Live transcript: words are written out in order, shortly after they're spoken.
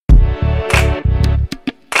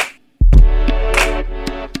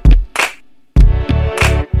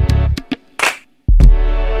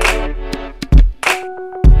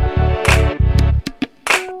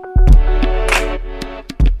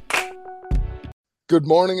Good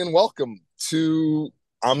morning and welcome to,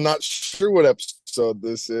 I'm not sure what episode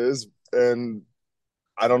this is, and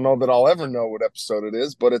I don't know that I'll ever know what episode it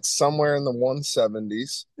is, but it's somewhere in the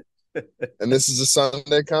 170s. And this is a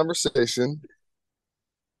Sunday conversation,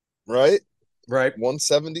 right? Right.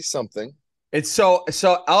 170 something. It's so oh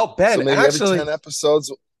So Ben, maybe every actually 10 episodes.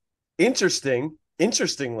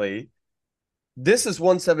 interestingly, this is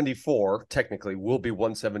 174, technically will be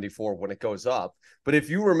 174 when it goes up. But if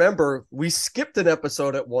you remember, we skipped an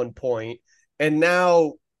episode at one point, and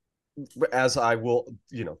now, as I will,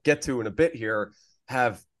 get to in a bit here,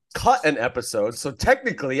 have cut an episode. So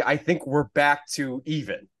technically, I think we're back to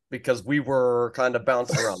even because we were kind of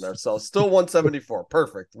bouncing around there. So still 174.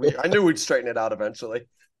 Perfect. I knew we'd straighten it out eventually.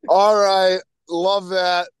 All right. Love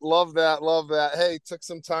that. Love that. Love that. Hey, took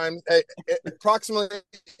some time. Hey, approximately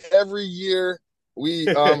every year we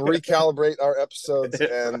recalibrate our episodes.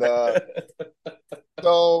 And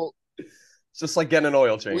so It's just like getting an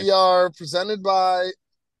oil we change. are presented by,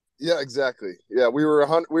 yeah, exactly. Yeah, we were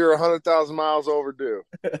 100,000 miles overdue.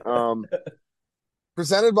 Um,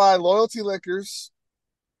 presented by Loyalty Liquors,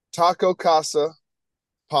 Taco Casa,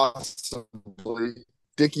 possibly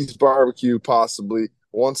Dickie's Barbecue, possibly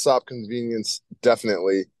One Stop Convenience,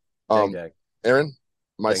 definitely. Gang, Um, gang, Aaron, gang, gang.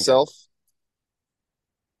 myself,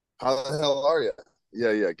 how the hell are you?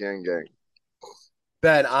 Yeah, yeah, gang, gang.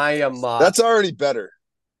 Ben, I am. That's already better.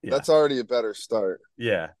 Yeah, That's already a better start.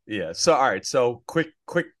 yeah. So, all right. So, quick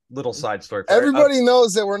little side story for. Everybody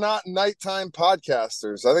knows that we're not nighttime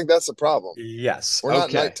podcasters. I think that's the problem. Yes. We're not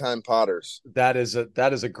Okay. nighttime potters. That is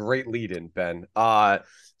a great lead in, Ben.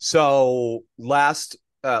 So last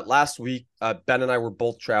week, Ben and I were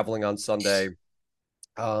both traveling on Sunday.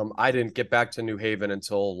 I didn't get back to New Haven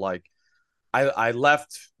until like I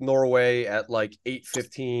left Norway at like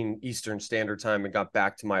 8:15 Eastern Standard Time and got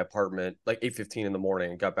back to my apartment like 8:15 in the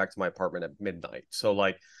morning and got back to my apartment at midnight. So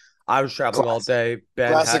like I was traveling all Classic, day.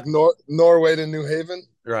 Ben had classic Norway to New Haven.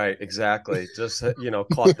 right, exactly. Just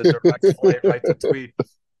caught the direct flight right to Tweed.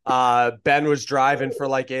 Ben was driving for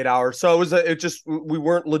like 8 hours. So it just we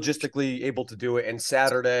weren't logistically able to do it. And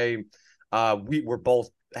Saturday, we were both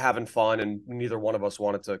having fun and neither one of us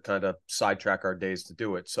wanted to kind of sidetrack our days to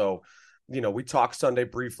do it. So we talked Sunday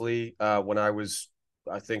briefly I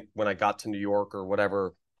think when I got to New York or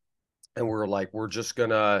whatever, and we were like, we'll just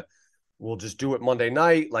do it Monday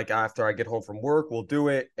night. Like after I get home from work, we'll do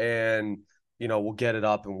it, and we'll get it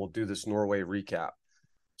up and we'll do this Norway recap.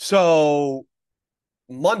 So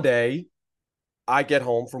Monday, I get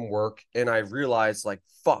home from work and I realize like,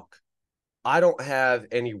 fuck, I don't have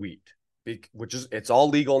any weed, which is it's all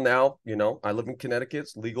legal now. I live in Connecticut,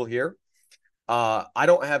 it's legal here. I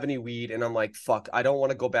don't have any weed, and I'm like, fuck, I don't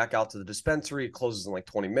want to go back out to the dispensary. It closes in like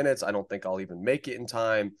 20 minutes. I don't think I'll even make it in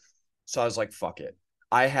time. So I was like, fuck it.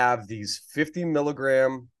 I have these 50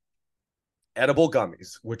 milligram edible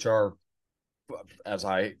gummies, which are, as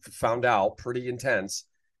I found out, pretty intense.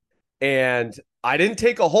 And I didn't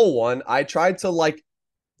take a whole one. I tried to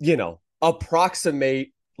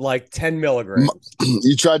approximate like 10 milligrams.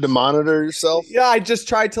 You tried to monitor yourself. Yeah, I just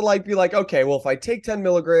tried to like be like, okay, well, if I take 10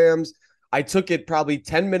 milligrams, I took it probably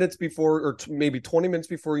 10 minutes before or maybe 20 minutes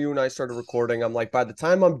before you and I started recording. I'm like, by the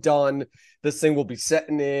time I'm done, this thing will be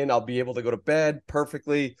setting in. I'll be able to go to bed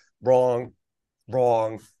perfectly. Wrong,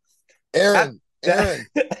 wrong. That, Aaron, that Aaron,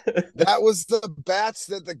 that was the bats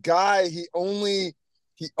that the guy he only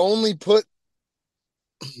put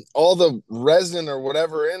all the resin or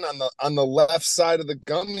whatever in on the left side of the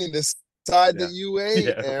gummy, this side yeah. that you ate,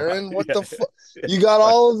 Yeah, right. Aaron. What Yeah, the fuck? yeah. You got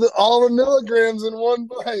all the milligrams in one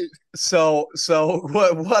bite. So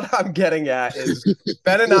what I'm getting at is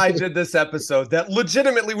Ben and I did this episode that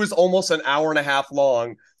legitimately was almost an hour and a half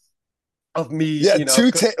long of me, Yeah,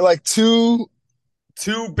 like two.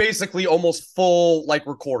 two basically almost full like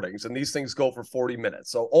recordings, and these things go for 40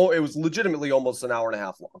 minutes. So it was legitimately almost an hour and a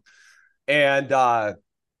half long. And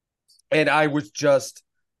I was just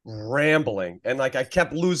rambling and like I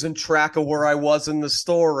kept losing track of where I was in the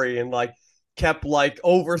story and like kept like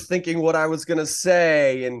overthinking what I was gonna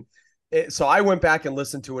say so I went back and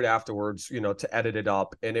listened to it afterwards, to edit it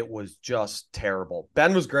up, and it was just terrible.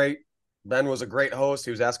 Ben was great. Ben was a great host.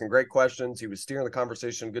 He was asking great questions. He was steering the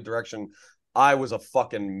conversation in a good direction. I was a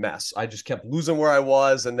fucking mess. I just kept losing where I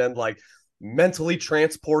was and then like mentally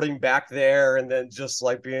transporting back there and then just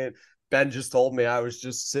like being Ben just told me I was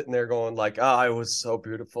just sitting there going like, "Oh, it was so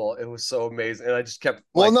beautiful. It was so amazing." And I just kept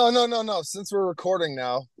Well, like, no, no, no, no. Since we're recording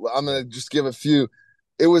now, I'm gonna just give a few.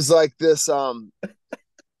 It was like this.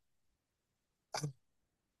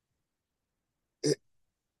 It,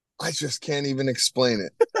 I just can't even explain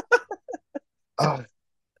it. Uh,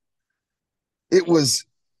 it was.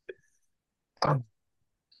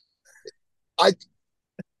 I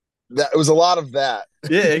that it was a lot of that.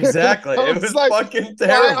 Yeah, exactly. I It was was like, fucking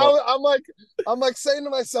terrible. I'm like saying to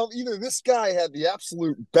myself, either this guy had the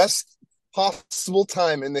absolute best possible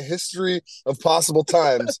time in the history of possible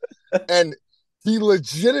times, and he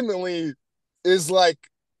legitimately is like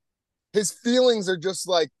his feelings are just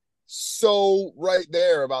like so right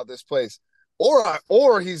there about this place.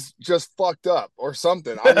 Or he's just fucked up or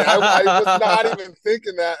something. I mean, I was not even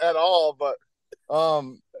thinking that at all, but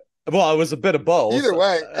Well, it was a bit of both. either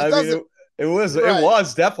way, it I mean, doesn't. it Right.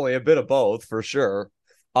 was definitely a bit of both for sure.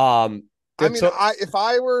 I Good. mean, So if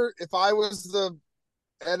I was the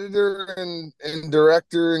editor and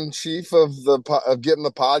director in chief of getting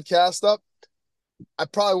the podcast up, I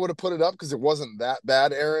probably would have put it up because it wasn't that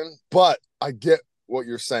bad, Aaron. But I get what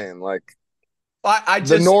you're saying. Like I the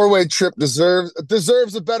just Norway trip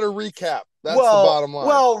deserves a better recap. That's the bottom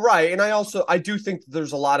line. right. And I do think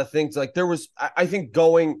there's a lot of things like there was, I think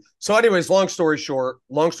going, so anyways, long story short,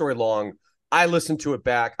 long story long, I listened to it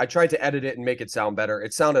back. I tried to edit it and make it sound better.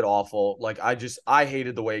 It sounded awful. Like I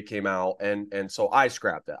hated the way it came out. And so I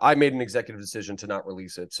scrapped it. I made an executive decision to not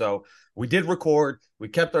release it. So we did record, we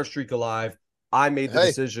kept our streak alive. I made the Hey,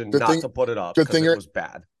 decision good not thing. to put it up Good because thing it you're. was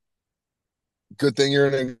bad. Good thing you're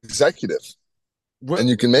an executive and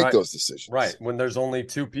you can make Right. those Right. decisions. When there's only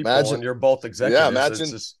two people Imagine, and you're both yeah, executives,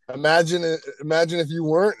 it's just imagine if you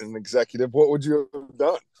weren't an executive, what would you have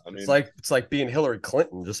done? I mean, it's like being Hillary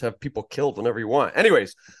Clinton, just have people killed whenever you want.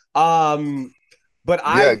 Anyways, um, but yeah,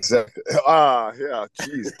 I exactly. Yeah,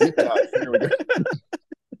 geez, deep dive. Here we go.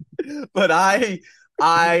 but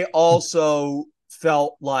I also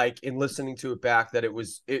felt like in listening to it back that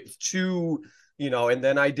it's too, and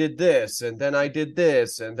then I did this, and then I did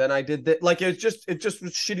this, and then I did that. Like it just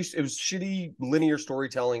was shitty. It was shitty linear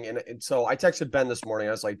storytelling. And so I texted Ben this morning.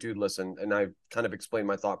 I was like, dude, listen, and I kind of explained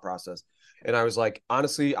my thought process. And I was like,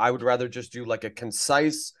 honestly, I would rather just do like a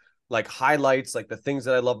concise, like highlights, like the things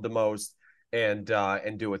that I love the most, and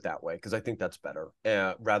do it that way because I think that's better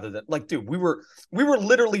rather than like, dude, we were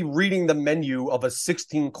literally reading the menu of a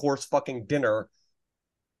 16 course fucking dinner.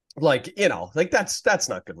 Like, like that's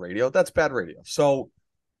not good radio. That's bad radio. So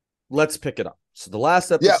let's pick it up. So the last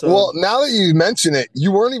Yeah, episode. well, now that you mention it,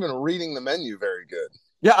 you weren't even reading the menu very good.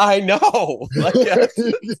 Yeah, I know. Like, yeah,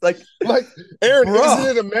 it's like, Like, Aaron, isn't bro.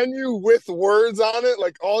 it a menu with words on it?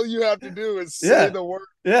 Like, all you have to do is say Yeah, the word.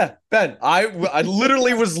 yeah, Ben. I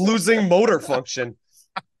literally was losing motor function.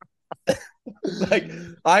 Like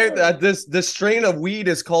this strain of weed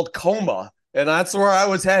is called coma, and that's where I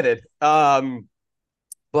was headed.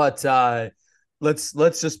 But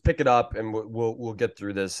let's just pick it up and we'll get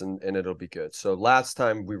through this and it'll be good. So last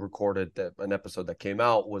time we recorded an episode that came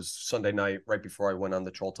out was Sunday night right before I went on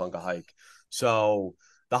the Trolltunga hike. So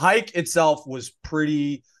the hike itself was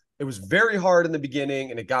it was very hard in the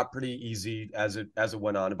beginning and it got pretty easy as it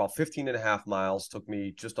went on. About 15 and a half miles, took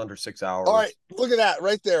me just under 6 hours. All right, look at that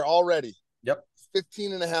right there already. Yep.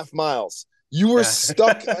 15 and a half miles. You were Yeah.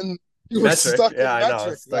 stuck in metric. Yeah, in I know.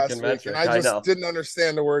 metric Stuck last in week, metric. and I I just know. didn't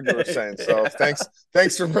understand the word you were saying. So Yeah.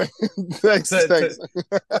 thanks for bringing, thanks. I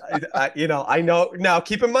know. Now,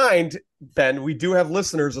 keep in mind, Ben, we do have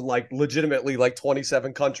listeners in like legitimately like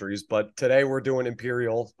 27 countries, but today we're doing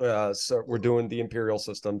imperial. So we're doing the imperial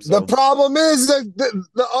system. The So problem is that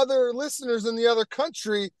the other listeners in the other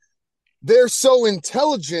country, they're so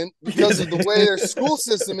intelligent because of the way their school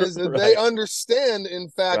system is that they right, understand, in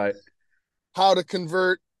fact, right, how to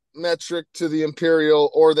convert metric to the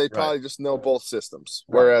imperial, or they right, probably just know both systems,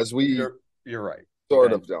 right. whereas we You're right.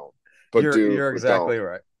 sort Ben, of don't, but do you're or don't. exactly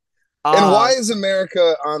right. And why Uh, is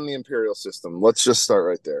America on the imperial system? Let's just start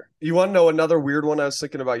right there. you want to know another weird one I was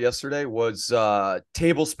thinking about yesterday was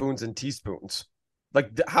tablespoons and teaspoons. Like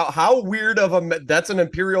how weird of that's an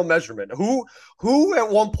imperial measurement. Who at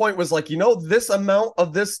one point was like, this amount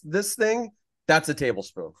of this thing, that's a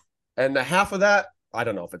tablespoon. And the half of that, I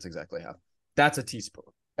don't know if it's exactly half. That's a teaspoon.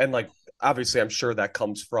 And like obviously I'm sure that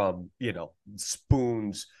comes from,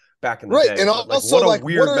 spoons back in the Right, day. and But like also what a like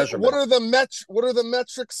weird measurement. what are the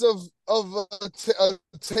metrics of a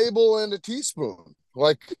table and a teaspoon?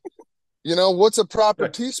 Like, what's a proper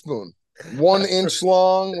Right. teaspoon? 1 inch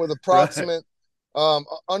long with Right. approximate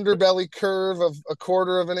underbelly curve of a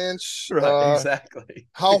quarter of an inch. Right. Exactly.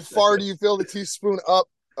 How far Exactly. do you fill the teaspoon up?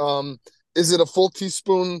 Is it a full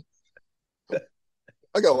teaspoon?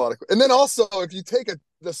 I got a lot of. And then also, if you take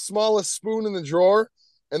the smallest spoon in the drawer,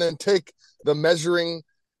 and then take the measuring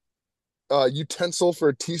utensil for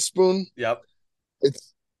a teaspoon, Yep.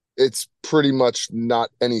 it's it's pretty much not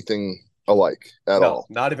anything alike at No, all.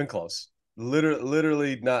 not even close.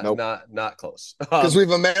 Literally not Nope. not close. Because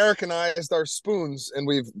we've Americanized our spoons and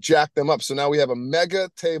we've jacked them up. So now we have a mega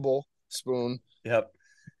table spoon, Yep.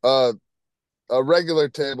 uh, a regular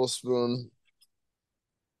tablespoon.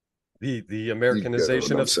 The You get what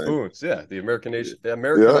Americanization I'm of saying? spoons. Yeah, the Yeah,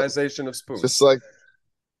 Americanization of spoons. just like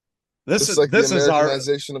This just is like the this is our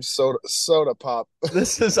Americanization of soda pop.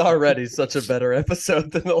 this is already such a better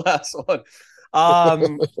episode than the last one.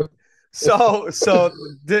 Um,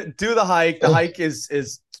 do the hike. The hike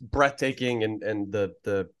is breathtaking, and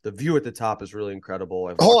the view at the top is really incredible.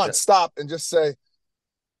 I've Hold walked on, stop and just say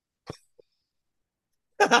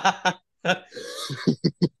it.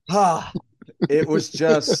 Ah, it was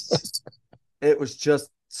just it was just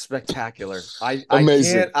spectacular.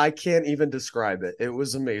 amazing. I can't even describe it. It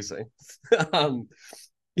was amazing. um,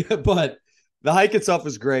 yeah, but the hike itself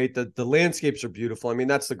is great. The landscapes are beautiful. I mean,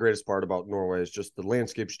 that's the greatest part about Norway is just the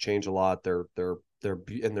landscapes change a lot. They're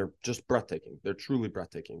just breathtaking. They're truly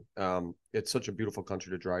breathtaking. It's such a beautiful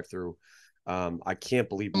country to drive through. I can't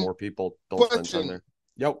believe more people don't spend time Question: there.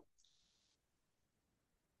 Yep.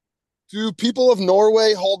 do people of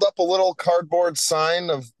Norway hold up a little cardboard sign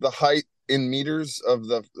of the height in meters of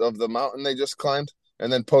the mountain they just climbed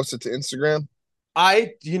and then post it to Instagram? You Or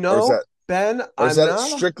is know, that Ben, or is that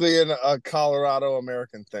strictly a Colorado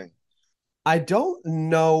American thing? I don't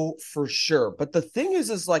know for sure, but the thing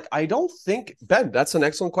is like I don't think Ben. That's an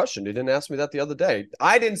excellent question. You didn't ask me that the other day.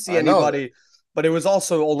 I didn't see I know that. anybody, but it was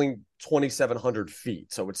also only 2,700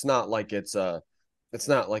 feet, so it's not like it's a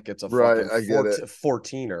Right, fucking I get it.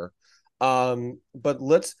 14er. But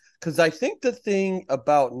because I think the thing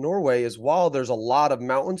about Norway is while there's a lot of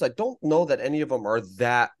mountains, I don't know that any of them are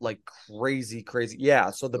that like crazy. Yeah,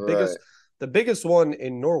 so Right. the biggest one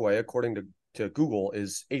in Norway, according to Google,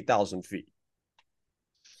 is 8,000 feet.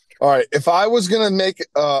 All right. If I was gonna make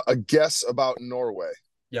a guess about Norway,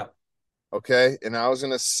 Yeah. okay, and I was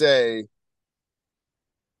gonna say,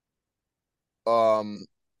 um,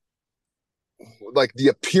 like the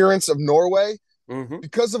appearance of Norway, Mm-hmm.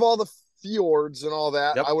 because of all the fjords and all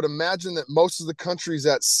that, Yep. I would imagine that most of the country's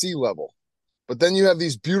at sea level. But then you have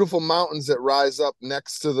these beautiful mountains that rise up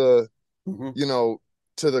next to the, Mm-hmm. you know,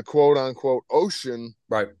 to the quote unquote ocean,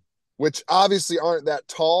 Right. which obviously aren't that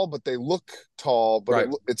tall, but they look tall. But Right.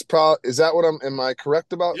 it's probably is that what am I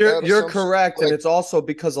correct about that You're assumption? correct, and it's also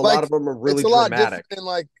because a lot Like of them are it's really a lot different dramatic. in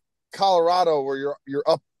like Colorado where you're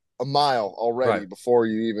up a mile Right. already before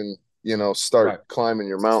you even start Right. climbing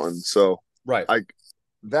your mountain. So Right. I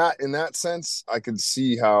that in that sense I could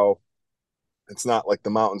see how it's not like the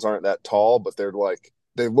mountains aren't that tall, but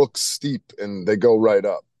they look steep and they go right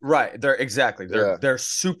up. Right. They're exactly. Yeah. They're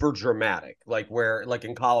super dramatic. Like where like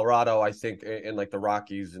in Colorado, I think in like the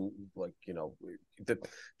Rockies and like,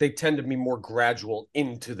 they tend to be more gradual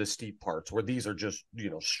into the steep parts where these are just,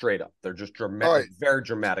 straight up. They're just All dramatic, right. very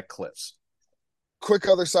dramatic cliffs. Quick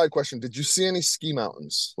other side question. Did you see any ski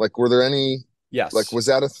mountains? Like were there any like Yes. was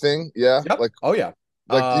that a thing? Yeah. Yep. Oh yeah.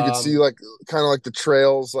 Like you could see like kind of like the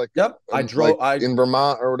trails Yep. like in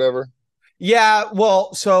Vermont or whatever. Yeah,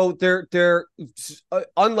 well, so they're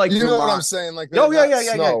unlike You know what I'm Vermont. saying? Like they're No, yeah, not yeah, yeah,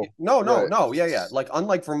 yeah. snow. Right. No, yeah, yeah. Like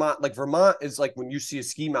unlike Vermont, like Vermont is like when you see a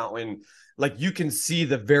ski mountain, like you can see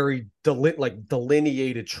the very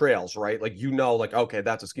delineated trails, right? Like like okay,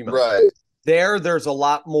 that's a ski mountain. Right. There's a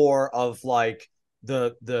lot more of like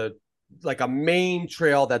the like a main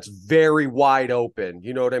trail that's very wide open.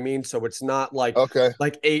 You know what I mean? So it's not Okay.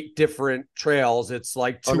 like eight different trails. It's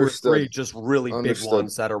like two or Understood. three just really big Understood.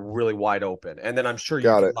 ones that are really wide open. And then I'm sure you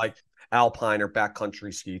Got can it. like alpine or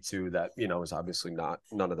backcountry ski too. That is obviously not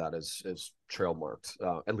none of that is trail marked,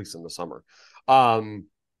 at least in the summer. Um,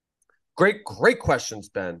 great questions,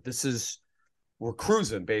 Ben. We're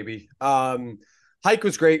cruising, baby. Hike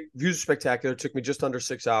was great. Views are spectacular. It took me just under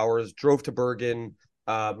 6 hours. Drove to Bergen.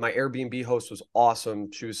 My Airbnb host was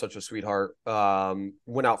awesome. She was such a sweetheart.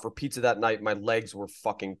 Went out for pizza that night. My legs were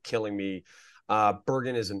fucking killing me.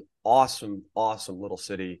 Bergen is an awesome little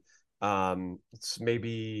city. It's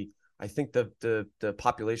maybe I think the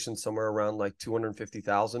population somewhere around like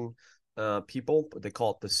 250,000 people. But they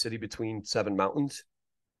call it the city between seven mountains.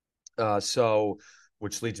 So,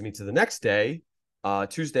 which leads me to the next day,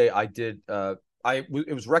 Tuesday. I did.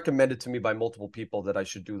 It was recommended to me by multiple people that I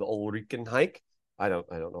should do the Ulriken hike. I don't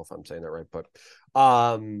know if I'm saying that right, but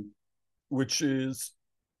which is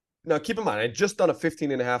now keep in mind I just done a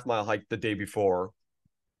 15 and a half mile hike the day before.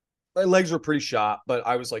 My legs were pretty shot, but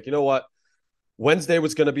I was like, you know what? Wednesday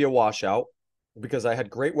was going to be a washout because I had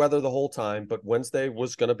great weather the whole time, but Wednesday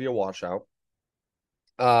was going to be a washout.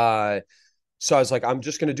 So I was like, I'm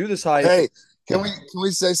just going to do this hike. Hey, can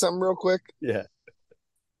we say something real quick? Yeah.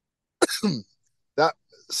 That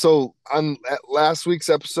so on last week's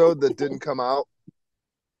episode that didn't come out,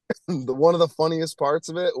 the one of the funniest parts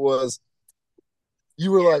of it was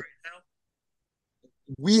you were like,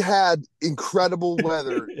 we had incredible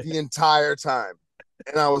weather the entire time.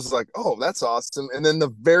 And I was like, oh, that's awesome. And then the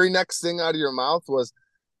very next thing out of your mouth was,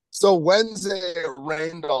 so Wednesday it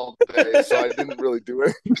rained all day, so I didn't really do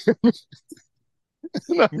it.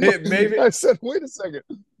 Maybe I said, wait a second.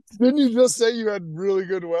 Didn't you just say you had really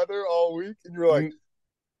good weather all week? And you're like,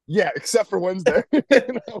 yeah, except for Wednesday.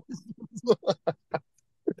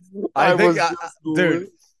 I I think, was just, dude,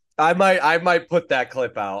 I might put that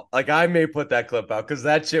clip out. Like, I may put that clip out because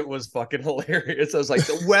that shit was fucking hilarious. I was like,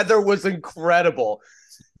 the weather was incredible.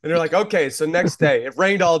 And you're like, okay, so next day, it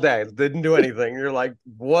rained all day, didn't do anything. You're like,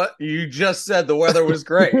 what? You just said the weather was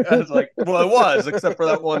great. I was like, well, it was, except for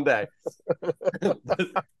that one day.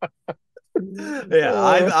 Yeah,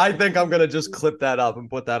 I think I'm gonna just clip that up and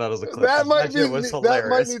put that out as a clip. That shit was that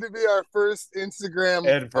might hilarious. need to be And our first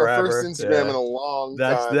forever. Instagram Yeah. in a long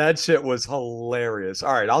That's time. that shit was hilarious.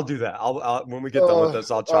 All right, I'll do that. I'll when we get done with All this,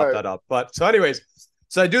 I'll chop right, that up. But so, anyways,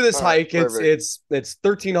 so I do this all right, hike. It's perfect. it's it's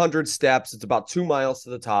 1,300 steps. It's about 2 miles to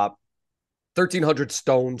the top. 1,300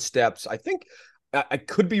 stone steps. I think I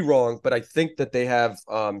could be wrong, but I think that they have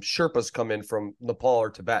Sherpas come in from Nepal or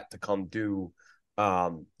Tibet to come do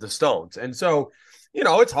the stones. And so,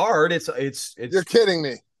 it's hard. You're kidding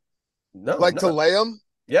me. No, I'm Like to not. lay them?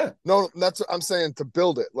 Yeah. No, that's what I'm saying, to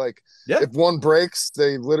build it. Like Yeah. if one breaks,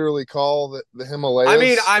 they literally call the I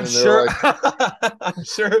mean, Himalayas, I'm and they're sure,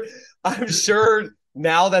 like, I'm sure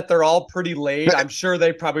now that they're all pretty laid, I'm sure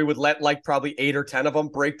they probably would let like probably 8 or 10 of them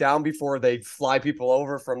break down before they fly people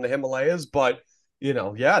over from the Himalayas. But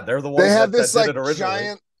yeah, they're the they ones have that this did like it originally.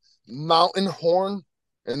 giant mountain horn,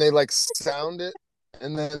 and they like sound it,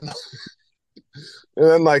 and then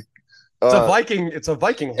like It's a uh Viking, it's a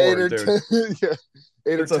Viking eight horn, or dude. ten, yeah,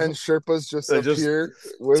 eight or It's a ten Sherpas just they just appear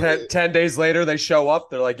with 10, it. 10 days later they show up.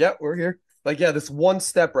 They're like, yeah, we're here. Like, yeah, this one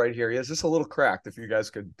step right here. Yeah, it's just a little cracked. If you guys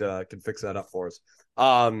could fix that up for us.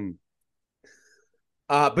 Um,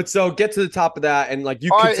 but so get to the top of that and like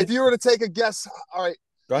you All could right, if you were to take a guess, all right,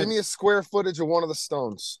 go give ahead. me a square footage of one of the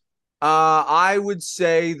stones, I would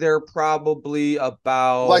say they're probably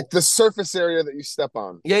about like the surface area that you step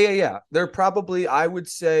on. yeah. I would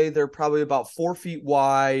say they're probably about 4 feet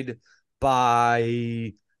wide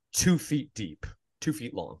by 2 feet deep, 2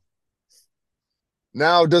 feet long.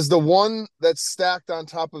 Now, does the one that's stacked on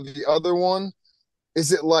top of the other one,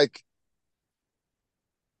 is it like,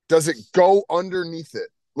 does it go underneath it?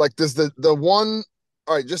 Like, does the one,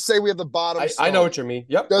 all right, just say we have the bottom I know stone. what you mean.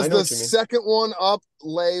 Yep, I Does know the what you mean. second one up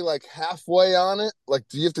lay like halfway on it? Like,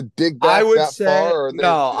 do you have to dig I back would that far, say or are they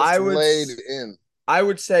no. just laid in? I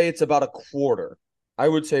would say it's about a quarter. I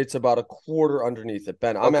would say it's about a quarter underneath it.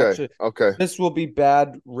 Ben, I'm Okay, actually okay. this will be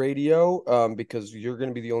bad radio because you're going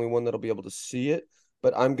to be the only one that'll be able to see it,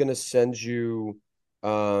 but I'm going to send you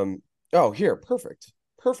oh, here, perfect.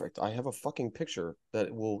 Perfect. I have a fucking picture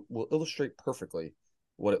that will illustrate perfectly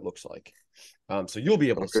what it looks like. So you'll be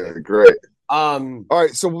able to see Okay, it. great. Um All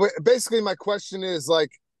right, so basically my question is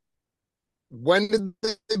like, when did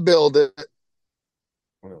they build it?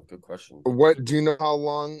 oh, good question. What do you know how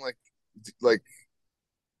long? Like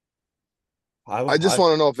I I just I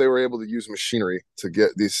want to know if they were able to use machinery to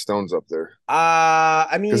get these stones up there. I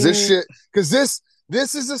Because this mean, shit, because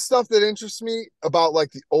this is the stuff that interests me about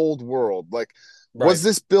like the old world. Like, right. was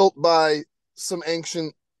this built by some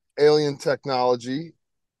ancient alien technology,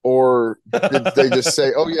 or did they just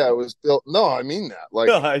say, "Oh yeah, it was built"? No, I mean that. Like,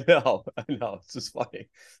 I know. It's just funny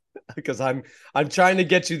because I'm trying to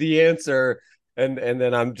get you the answer, and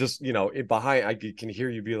then I'm just behind. I can hear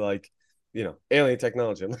you be like, alien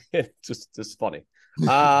technology. It's just funny.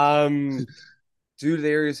 Um, Due to the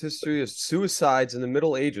area's history of suicides in the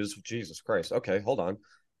Middle Ages. Jesus Christ. Okay, hold on.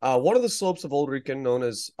 One of the slopes of Old Rican, known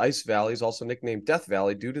as Ice Valley, is also nicknamed Death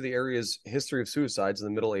Valley due to the area's history of suicides in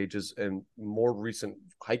the Middle Ages and more recent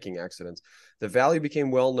hiking accidents. The valley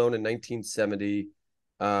became well known in 1970.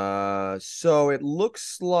 So it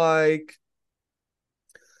looks like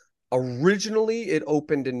originally it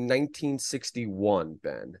opened in 1961,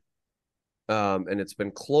 Ben. And it's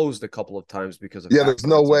been closed a couple of times because of yeah, there's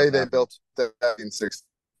no accidents that way have they happened. built that in 60.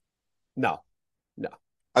 No, no,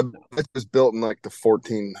 I bet no. it was built in like the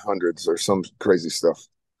 1400s or some crazy stuff.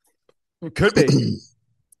 It could be.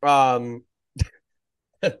 Um,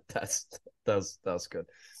 that's that's good.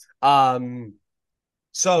 Um,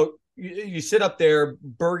 so you sit up there.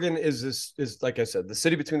 Bergen is like I said, the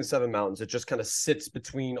city between the seven mountains. It just kind of sits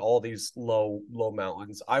between all these low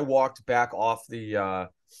mountains. I walked back off the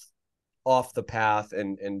path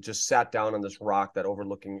and just sat down on this rock that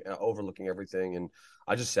overlooking everything, and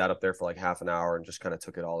I just sat up there for like half an hour and just kind of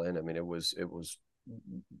took it all in. I mean, it was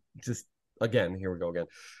just again, here we go again.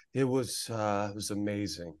 It was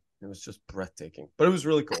amazing. It was just breathtaking, but it was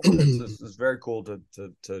really cool. It's very cool to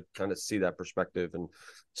kind of see that perspective and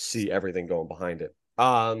see everything going behind it.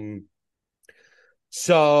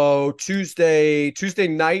 So Tuesday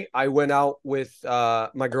night, I went out with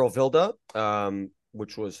my girl Vilda,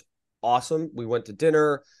 which was awesome. We went to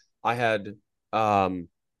dinner. I had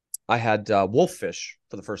wolffish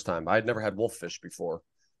for the first time. I had never had wolffish before.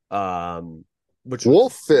 Which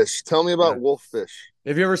Wolffish. Tell me yeah. about wolffish.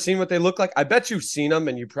 Have you ever seen what they look like? I bet you've seen them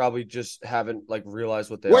and you probably just haven't like realized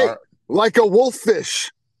what they Wait, are. like a wolffish.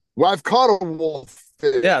 Well, I've caught a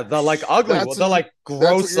wolffish. Yeah, the like ugly ones. The like That's what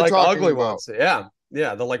gross, you're like talking ugly about. ones. Yeah.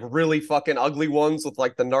 Yeah. The like really fucking ugly ones with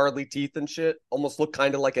like the gnarly teeth and shit. Almost look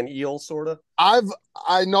kind of like an eel, sort of.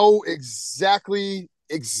 I know exactly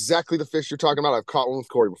the fish you're talking about. I've caught one with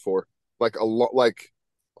Corey before, like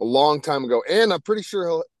a long time ago, and I'm pretty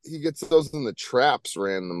sure he gets those in the traps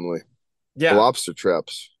randomly, the Yeah. lobster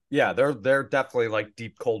traps. Yeah, they're definitely like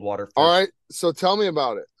deep cold water fish. All right, so tell me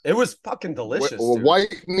about it. It was fucking delicious, dude.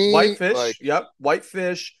 White meat, Whitefish. like Yep,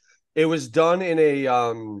 whitefish. It was done in a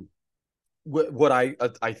what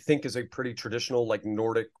I think is a pretty traditional like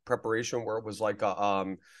Nordic preparation where it was like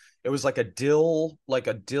a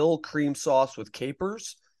dill cream sauce with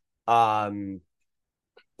capers. Um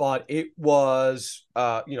but it was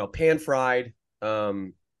pan fried,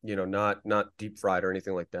 not deep fried or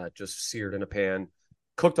anything like that, just seared in a pan,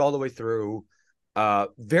 cooked all the way through.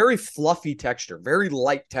 Very fluffy texture, very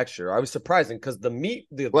light texture. I was surprising because the meat,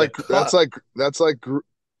 the like cut. that's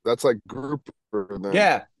like grouper then.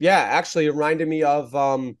 Yeah, actually it reminded me of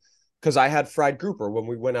because I had fried grouper when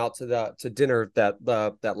we went out to dinner that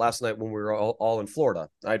last night when we were all in Florida.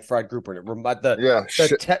 I had fried grouper in it. But Yeah,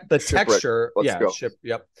 the shipwreck. texture, Let's yeah, go.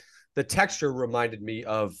 yep. The texture reminded me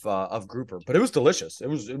of grouper, but it was delicious. It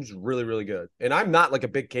was really, really good. And I'm not like a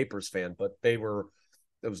big capers fan, but it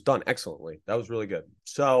was done excellently. That was really good.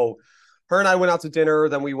 So her and I went out to dinner.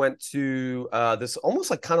 Then we went to this almost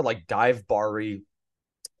like kind of like dive bar-y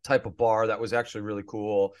type of bar that was actually really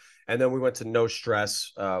cool. And then we went to No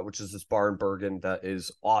Stress, which is this bar in Bergen that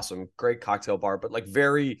is awesome. Great cocktail bar, but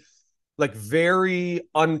very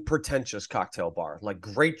unpretentious cocktail bar. Like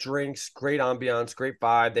great drinks, great ambiance, great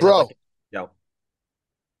vibe. They had Bro, like, you know,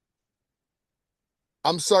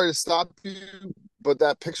 I'm sorry to stop you, but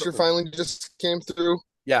that picture finally just came through.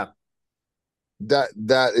 yeah.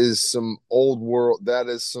 That is some old world. That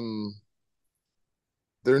is some.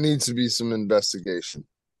 There needs to be some investigation.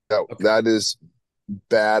 Okay. That is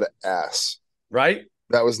badass. Right?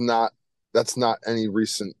 That was not. That's not any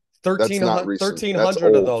recent. That's not 1300, recent. That's 1,300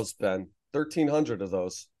 of old. those, Ben. 1,300 of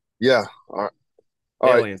those. Yeah. All right. All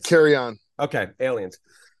right. Aliens. Carry on. Okay, aliens.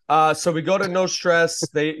 So we go to No Stress.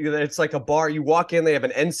 It's like a bar. You walk in, they have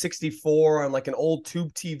an N64 on like an old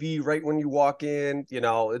tube TV right when you walk in.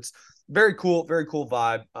 It's very cool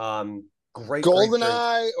vibe. Great Golden drinks.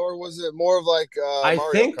 Eye, or was it more of like I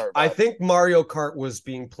Mario think Kart I vibe? think Mario Kart was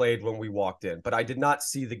being played when we walked in, but I did not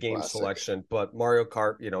see the game Classic. selection. But Mario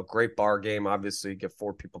Kart, great bar game. Obviously, get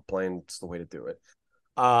 4 people playing. It's the way to do it.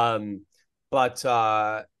 But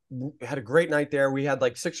had a great night there. We had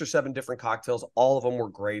like 6 or 7 different cocktails. All of them were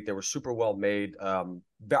great. They were super well made. I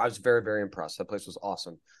was very, very impressed. That place was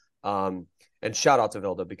awesome. And shout out to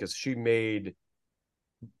Vilda because she made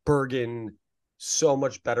Bergen so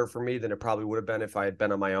much better for me than it probably would have been if I had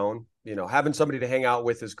been on my own. Having somebody to hang out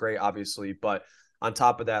with is great, obviously, but on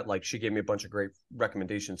top of that, like she gave me a bunch of great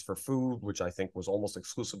recommendations for food, which I think was almost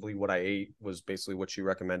exclusively what I ate, was basically what she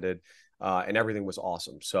recommended. And everything was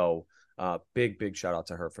awesome. So big shout out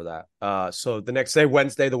to her for that. So the next day,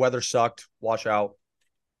 Wednesday, the weather sucked, wash out,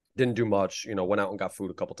 didn't do much, went out and got food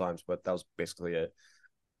a couple times, but that was basically it.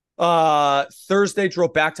 Thursday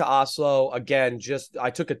drove back to Oslo again. Just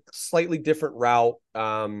I took a slightly different route.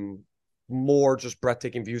 More just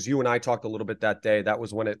breathtaking views. You and I talked a little bit that day. That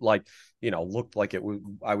was when it looked like it was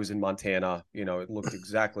I was in Montana. It looked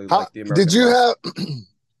exactly like the American Did you West. have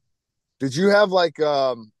did you have like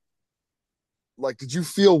did you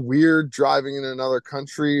feel weird driving in another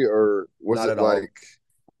country, or was Not it at all. like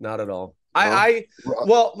Not at all. no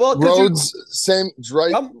Well, because roads same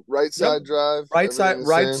right yep, right yep, side drive, right side,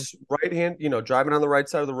 everything the same? right hand, driving on the right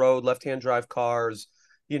side of the road, left hand drive cars.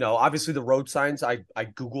 Obviously the road signs, I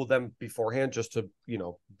Googled them beforehand just to,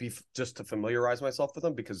 just to familiarize myself with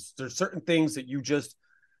them because there's certain things that you just,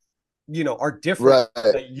 are different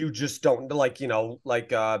Right. that you just don't like, do not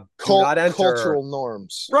enter. Cultural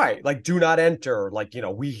norms. Right. Like do not enter. Like,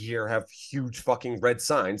 we here have huge fucking red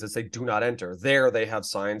signs that say do not enter. There they have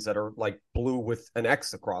signs that are like blue with an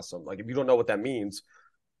X across them. Like if you don't know what that means,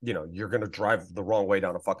 you're going to drive the wrong way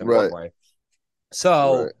down a fucking Right. one way.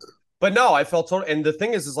 So Right. But no, I felt total. And the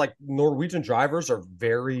thing is like Norwegian drivers are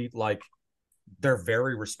very like they're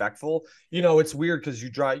very respectful. You know, it's weird because you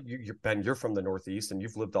drive. Ben, you're from the Northeast and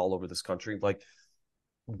you've lived all over this country. Like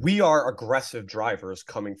we are aggressive drivers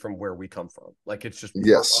coming from where we come from. Like it's just part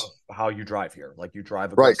Yes. of how you drive here. Like you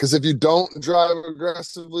drive Right. aggressive. Because if you don't drive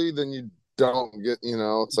aggressively, then you don't get,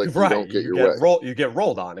 it's like you Right. don't get your way. You get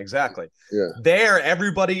rolled on. Exactly. Yeah. There,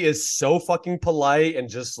 everybody is so fucking polite and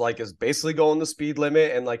just like is basically going the speed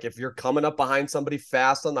limit. And like if you're coming up behind somebody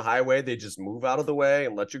fast on the highway, they just move out of the way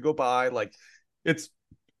and let you go by. Like it's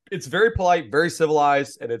it's very polite, very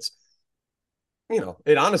civilized, and it's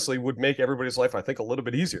it honestly would make everybody's life, I think, a little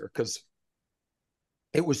bit easier because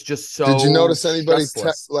it was just Did you so notice anybody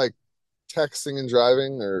stressless. like texting and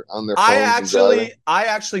driving or on their I phones and driving? actually, I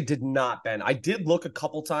actually did not, Ben. I did look a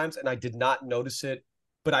couple times and I did not notice it,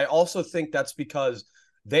 but I also think that's because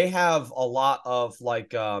they have a lot of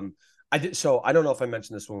like I did so I don't know if I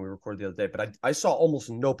mentioned this when we recorded the other day, but I saw almost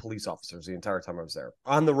no police officers the entire time I was there.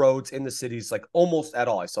 On the roads, in the cities, like almost at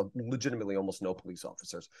all. I saw legitimately almost no police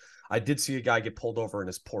officers. I did see a guy get pulled over in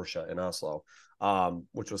his Porsche in Oslo,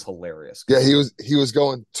 which was hilarious Yeah, because he he was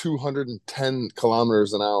going 210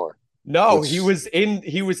 kilometers an hour, no, which he was in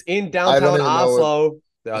I don't downtown even know what. Oslo.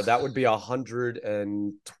 That would be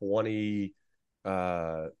 120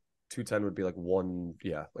 uh 210 would be like one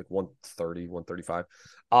yeah, like 130, 135.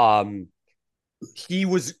 Um he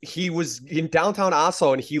was in downtown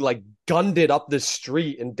Oslo and he like gunned it up the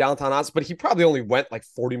street in downtown Oslo, but he probably only went like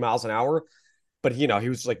 40 miles an hour, but he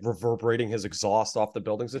was like reverberating his exhaust off the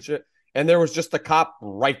buildings and shit. And there was just a cop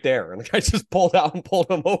right there, and the guy just pulled out and pulled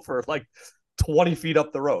him over like 20 feet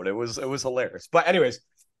up the road. It was hilarious. But anyways,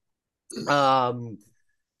 um,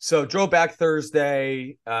 so drove back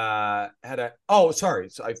Thursday. Had a sorry,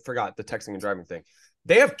 so I forgot the texting and driving thing.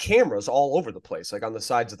 They have cameras all over the place, like on the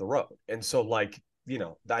sides of the road, and so like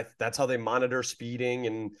that's how they monitor speeding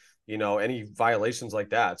and any violations like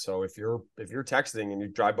that. So if you're texting and you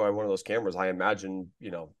drive by one of those cameras, I imagine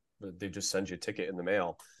they just send you a ticket in the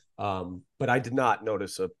mail. But I did not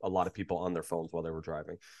notice a lot of people on their phones while they were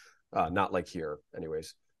driving. Not like here,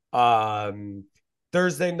 anyways. Um,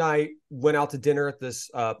 Thursday night, went out to dinner at this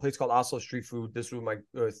place called Oslo Street Food. This was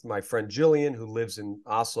with my friend Jillian, who lives in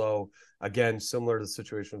Oslo. Again, similar to the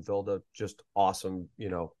situation with Vilda, just awesome.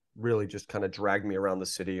 Really just kind of dragged me around the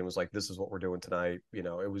city and was like, "This is what we're doing tonight."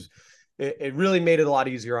 It really made it a lot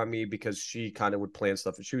easier on me because she kind of would plan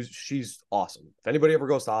stuff. She's awesome. If anybody ever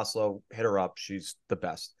goes to Oslo, hit her up. She's the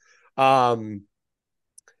best. Um,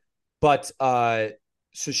 but so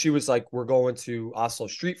she was like, we're going to Oslo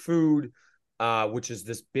Street Food, which is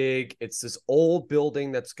it's this old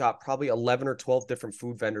building that's got probably 11 or 12 different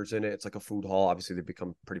food vendors in it. It's like a food hall. Obviously, they've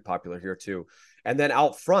become pretty popular here too. And then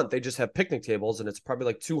out front, they just have picnic tables, and it's probably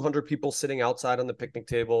like 200 people sitting outside on the picnic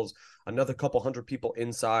tables, another couple hundred people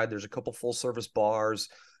inside. There's a couple full service bars.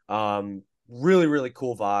 Really, really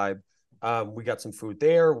cool vibe. We got some food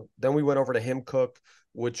there. Then we went over to Him Cook,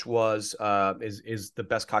 which was is the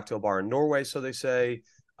best cocktail bar in Norway, so they say.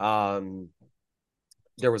 Um,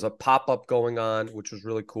 there was a pop-up going on, which was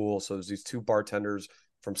really cool. So there's these two bartenders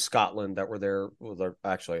from Scotland that were there. Well, they're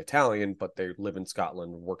actually Italian, but they live in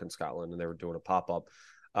Scotland, work in Scotland, and they were doing a pop-up.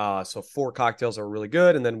 So 4 cocktails are really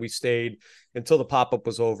good. And then we stayed until the pop-up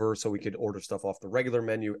was over so we could order stuff off the regular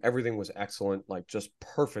menu. Everything was excellent, like just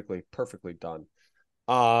perfectly, perfectly done.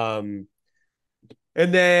 Um,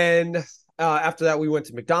 and then after that, we went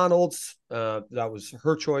to McDonald's. That was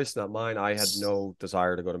her choice, not mine. I had no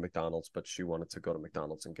desire to go to McDonald's, but she wanted to go to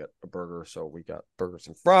McDonald's and get a burger. So we got burgers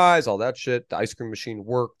and fries, all that shit. The ice cream machine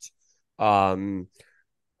worked.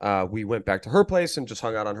 We went back to her place and just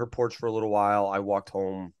hung out on her porch for a little while. I walked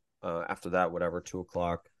home after that, whatever, 2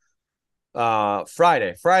 o'clock.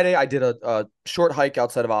 Friday, I did a short hike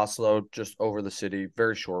outside of Oslo, just over the city,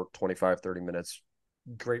 very short, 25, 30 minutes.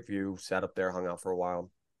 Great view, sat up there, hung out for a while.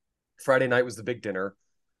 Friday night was the big dinner.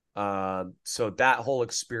 So that whole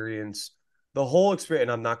experience,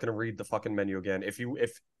 and I'm not going to read the fucking menu again.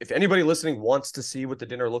 If anybody listening wants to see what the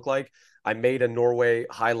dinner looked like, I made a Norway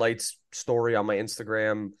highlights story on my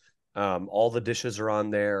Instagram. All the dishes are on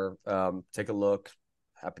there. Take a look.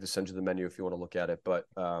 Happy to send you the menu if you want to look at it. But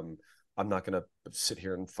I'm not going to sit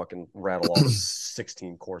here and fucking rattle all the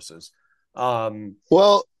 16 courses.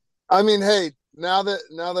 Well, I mean, hey, now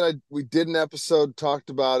that we did an episode, talked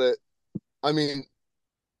about it. I mean,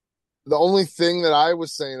 the only thing that I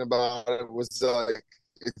was saying about it was like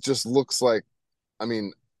it just looks like, I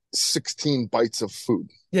mean, 16 bites of food,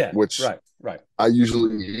 Yeah, which right. I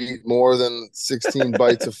usually eat more than 16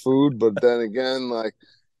 bites of food, but then again, like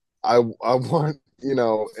I want,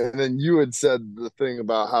 and then you had said the thing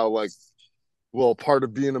about how like Well, part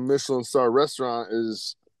of being a Michelin star restaurant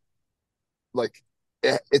is like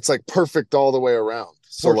it's like perfect all the way around.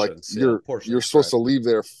 So like Portions, yeah, you're portions, supposed right? to leave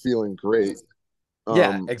there feeling great.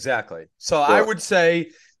 Yeah, Um, exactly. So I but would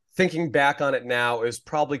say, thinking back on it now, is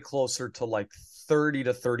probably closer to like 30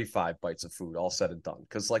 to 35 bites of food, all said and done.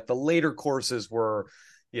 Because like the later courses were,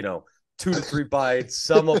 you know, 2 to 3 bites.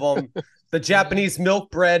 Some of them, the Japanese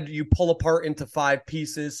milk bread, you pull apart into 5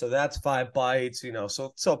 pieces, so that's 5 bites.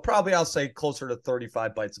 So probably I'll say closer to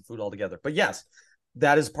 35 bites of food altogether. But yes,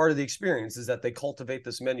 that is part of the experience, is that they cultivate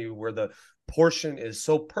this menu where the portion is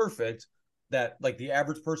so perfect that like the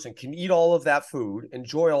average person can eat all of that food,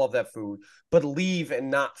 enjoy all of that food, but leave and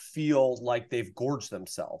not feel like they've gorged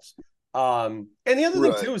themselves. And the other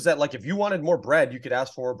thing right. too is that like if you wanted more bread, you could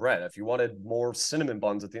ask for more bread. If you wanted more cinnamon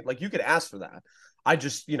buns at the end, like you could ask for that. I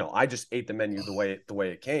just ate the menu the way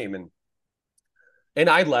it came, and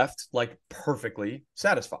I left like perfectly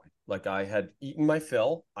satisfied. Like I had eaten my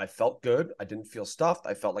fill. I felt good. I didn't feel stuffed.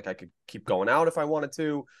 I felt like I could keep going out if I wanted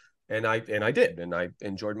to, and I did, and I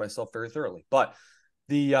enjoyed myself very thoroughly. But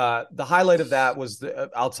the highlight of that was the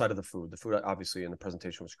outside of the food. The food obviously and the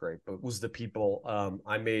presentation was great, but it was the people.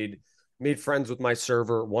 I made friends with my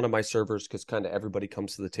server, one of my servers, because kind of everybody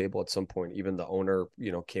comes to the table at some point. Even the owner,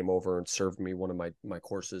 came over and served me one of my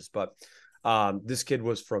courses. But this kid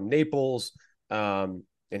was from Naples, and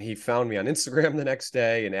he found me on Instagram the next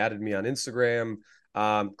day and added me on Instagram.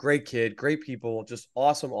 Great kid, great people, just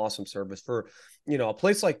awesome, awesome service for a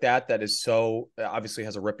place like that is so obviously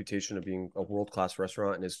has a reputation of being a world class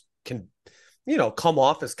restaurant and can come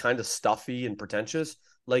off as kind of stuffy and pretentious.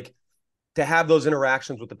 Like to have those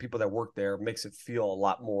interactions with the people that work there makes it feel a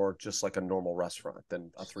lot more just like a normal restaurant than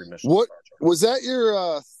a 3 Michelin What star. was that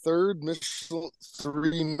your third Michelin,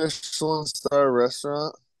 three Michelin star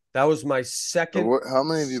restaurant? That was my Or second, what? How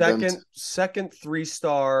many have you been to? second, second 3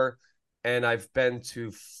 star, and I've been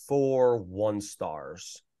to 4 1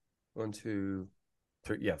 stars. One, two,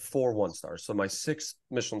 three, yeah, 4 1 stars. So my sixth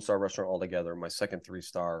Michelin star restaurant altogether, my second 3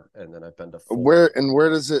 star, and then I've been to four. Where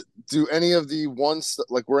does it do any of the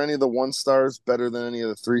like were any of the one stars better than any of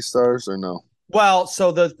the three stars or no? Well,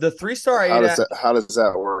 so the 3 star I ate at How does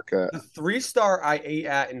that work at? the 3 star I ate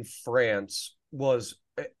at in France was,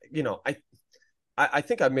 I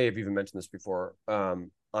think I may have even mentioned this before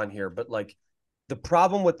on here, but like the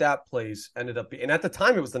problem with that place ended up being, and at the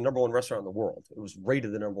time it was the #1 restaurant in the world. It was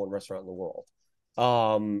rated the #1 restaurant in the world.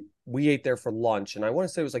 We ate there for lunch, and I want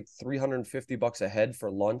to say it was like $350 a head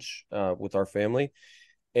for lunch with our family.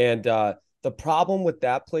 And the problem with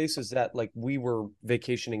that place is that like we were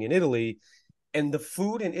vacationing in Italy, and the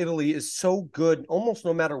food in Italy is so good almost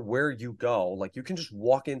no matter where you go. Like you can just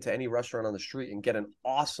walk into any restaurant on the street and get an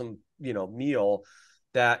awesome, meal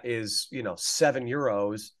that is,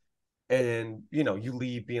 €7, and you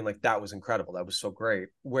leave being like, that was incredible, that was so great.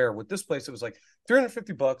 Where with this place it was like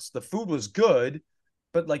 $350, the food was good,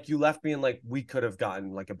 but like you left being like, we could have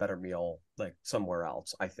gotten like a better meal like somewhere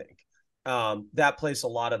else, I think. That place, a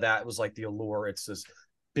lot of that was like the allure. It's this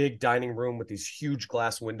big dining room with these huge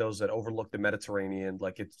glass windows that overlook the Mediterranean.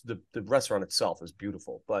 Like it's the restaurant itself is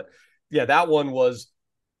beautiful. But yeah, that one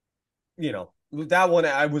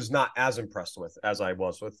I was not as impressed with as I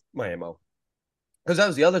was with Miami. Because that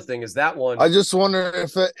was the other thing, is that one I just wonder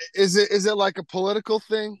if is it like a political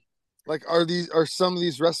thing? Like are some of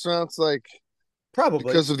these restaurants like probably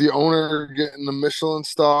because of the owner getting the Michelin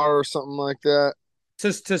star or something like that?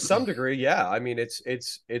 to some degree, yeah. I mean, it's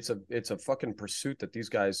a fucking pursuit that these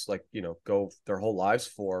guys like go their whole lives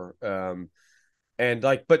for. And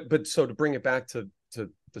like, but so to bring it back to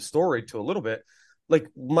the story to a little bit, like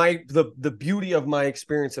the beauty of my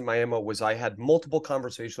experience in Miami was I had multiple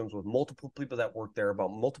conversations with multiple people that worked there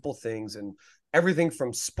about multiple things, and everything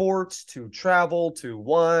from sports to travel to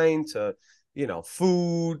wine to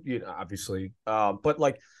food, obviously, but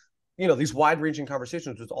like these wide ranging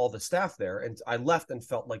conversations with all the staff there, and I left and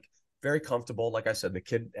felt like very comfortable. Like I said, the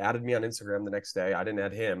kid added me on Instagram the next day. I didn't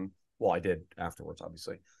add him. Well, I did afterwards,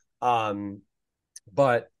 obviously.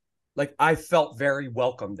 But like I felt very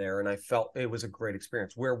welcome there, and I felt it was a great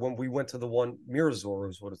experience. Where when we went to the one Mirazor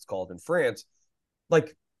is what it's called in France,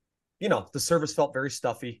 like the service felt very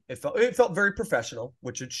stuffy. It felt very professional,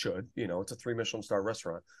 which it should. It's a 3 Michelin star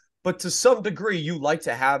restaurant. But to some degree, you like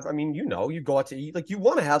to have, I mean, you go out to eat, like you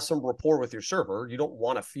want to have some rapport with your server. You don't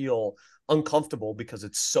want to feel uncomfortable because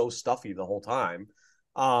it's so stuffy the whole time.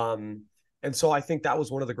 Um, and so I think that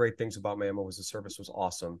was one of the great things about Miami was the service was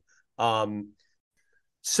awesome. Um,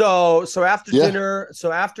 so after Yeah.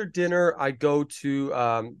 dinner, I go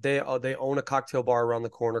to they own a cocktail bar around the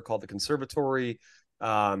corner called the Conservatory.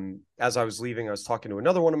 As I was leaving, I was talking to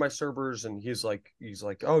another one of my servers, and he's like,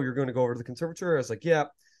 "Oh, you're going to go over to the conservatory?" I was like, "Yeah."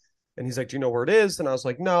 And he's like, "Do you know where it is?" And I was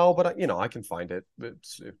like, "No, but I can find it. It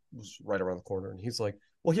was right around the corner." And he's like,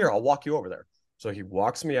 "Well, here, I'll walk you over there." So he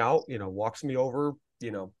walks me out, walks me over.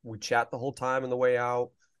 We chat the whole time on the way out.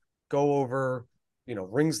 Go over,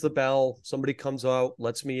 rings the bell. Somebody comes out,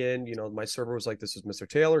 lets me in. My server was like, "This is Mr.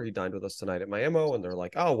 Taylor. He dined with us tonight at my MO." And they're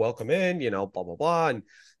like, "Oh, welcome in. Blah blah blah," and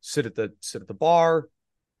sit at the bar.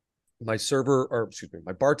 My server, or excuse me,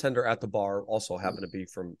 my bartender at the bar also happened to be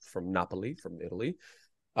from Napoli, from Italy.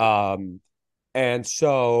 Um, and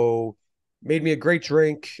so made me a great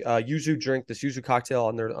drink, yuzu drink, this yuzu cocktail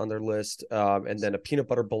on their list, and then a peanut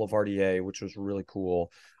butter boulevardier, which was really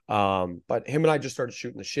cool. But him and I just started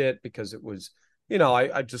shooting the shit because it was,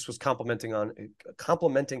 I just was complimenting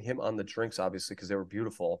him on the drinks, obviously, because they were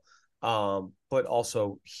beautiful. But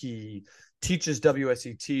also he teaches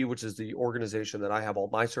WSET, which is the organization that I have all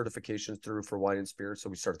my certifications through for wine and spirits. So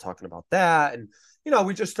we started talking about that, and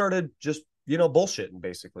we just started bullshitting,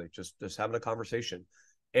 basically, just having a conversation.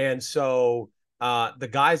 And so the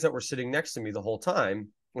guys that were sitting next to me the whole time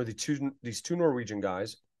were these two Norwegian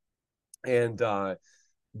guys, and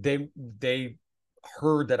they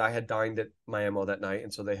heard that I had dined at my MO that night,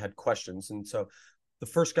 and so they had questions. And so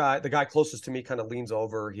the guy closest to me, kind of leans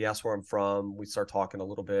over. He asks where I'm from. We start talking a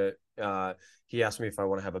little bit. He asked me if I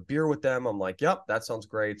want to have a beer with them. I'm like, "Yep, that sounds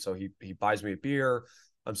great." So he buys me a beer.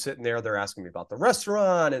 I'm sitting there. They're asking me about the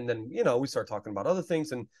restaurant. And then, we start talking about other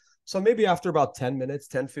things. And so maybe after about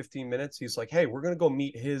 15 minutes, he's like, "Hey, we're going to go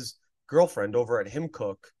meet his girlfriend over at Him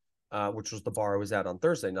Cook," which was the bar I was at on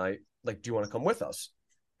Thursday night. Like, "Do you want to come with us?"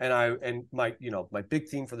 And my big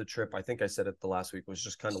theme for the trip, I think I said it the last week, was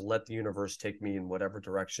just kind of let the universe take me in whatever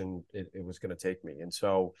direction it was going to take me. And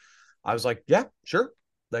so I was like, "Yeah, sure.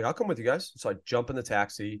 Like, I'll come with you guys." So I jump in the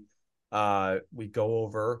taxi. We go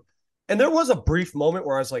over, and there was a brief moment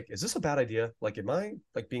where I was like, "Is this a bad idea? Like, am I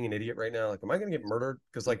like being an idiot right now? Like, am I going to get murdered?"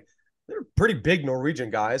 Because like they're pretty big Norwegian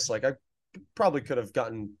guys. Like, I probably could have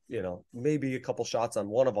gotten, maybe a couple shots on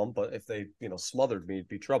one of them, but if they, smothered me, it'd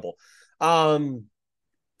be trouble. But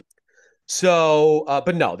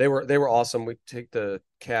no, they were awesome. We take the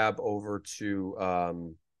cab over to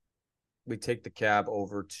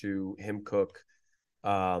Him Cook,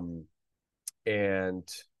 and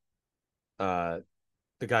the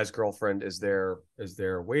guy's girlfriend is there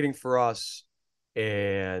waiting for us,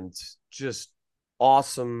 and just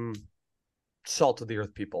awesome, salt of the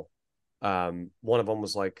earth people. One of them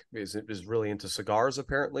was like is really into cigars,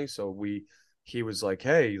 apparently. So he was like,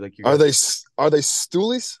 "Hey, like, you Are guys." they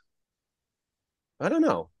stoolies? I don't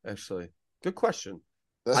know, actually. Good question.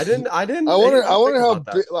 I didn't I even think wonder how about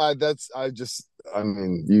that. big. I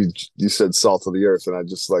mean, you said salt of the earth, and I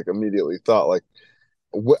just like immediately thought like,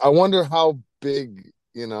 I wonder how big.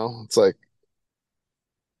 It's like,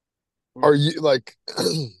 are you like,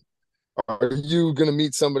 are you gonna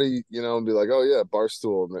meet somebody, and be like, "Oh yeah,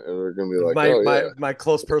 Barstool," and they're gonna be like, My "Oh my my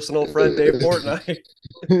close personal friend Dave Portnoy.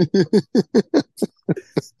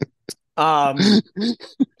 Um,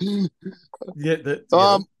 yeah,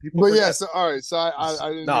 people but yeah, forget. so all right, so I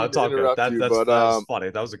didn't No, mean it's to all good. interrupt That you, that's but that's funny.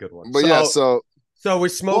 That was a good one. yeah, So we well,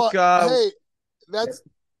 smoke. hey, that's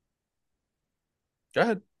Go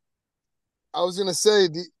ahead. I was gonna say,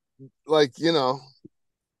 like, the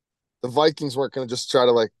Vikings weren't gonna just try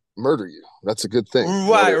to like murder you. That's a good thing.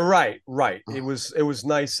 Right, right, right. It was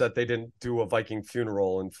nice that they didn't do a Viking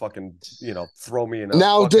funeral and fucking throw me in a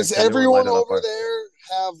Now, fucking does canoe and light everyone it on over fire. there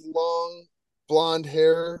have long blonde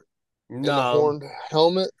hair and the No. horned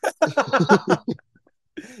helmet?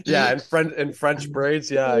 Yeah, and French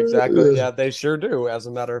braids. Yeah, exactly. Yeah, they sure do, as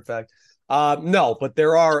a matter of fact. No, but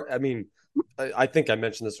there are. I mean, I think I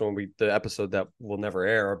mentioned this when the episode that will never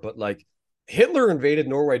air, but like Hitler invaded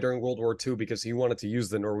Norway during World War II because he wanted to use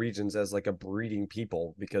the Norwegians as like a breeding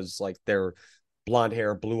people, because like they're blonde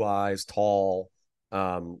hair, blue eyes, tall,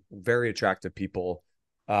 very attractive people.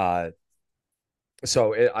 Uh,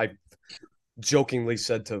 I jokingly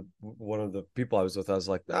said to one of the people I was with, I was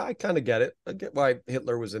like, "I kind of get it. I get why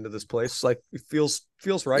Hitler was into this place. Like, it feels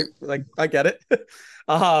right. Like, I get it."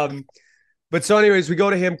 um, but so, anyways, we go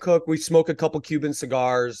to Him Cook. We smoke a couple Cuban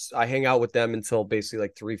cigars. I hang out with them until basically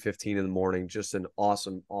like 3:15 in the morning. Just an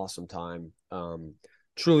awesome, awesome time.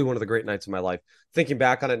 Truly one of the great nights of my life. Thinking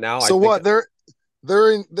back on it now, I So think. what?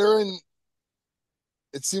 They're in.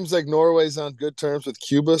 It seems like Norway's on good terms with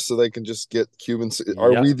Cuba, so they can just get Cuban.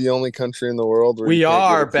 Are Yeah, we the only country in the world where you we can't get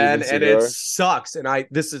are, a Ben, Cuban and it cigar? sucks. And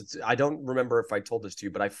I don't remember if I told this to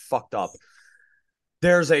you, but I fucked up.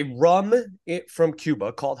 There's a rum from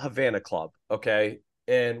Cuba called Havana Club. Okay.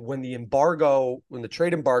 And when the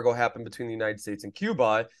trade embargo happened between the United States and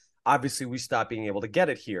Cuba, obviously we stopped being able to get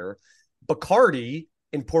it here. Bacardi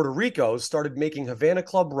in Puerto Rico started making Havana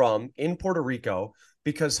Club rum in Puerto Rico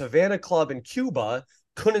because Havana Club in Cuba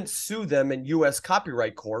couldn't sue them in U.S.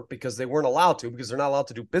 copyright court because they weren't allowed to, because they're not allowed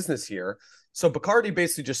to do business here. So Bacardi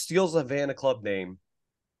basically just steals the Havana Club name.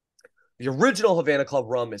 The original Havana Club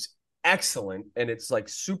rum is excellent and it's like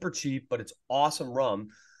super cheap, but it's awesome rum.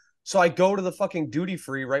 So I go to the fucking duty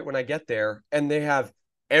free right when I get there, and they have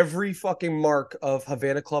every fucking mark of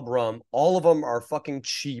Havana Club rum. All of them are fucking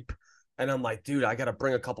cheap. And I'm like, dude, I got to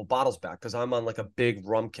bring a couple bottles back because I'm on like a big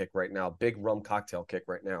rum kick right now, big rum cocktail kick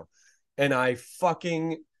right now. And I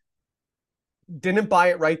fucking didn't buy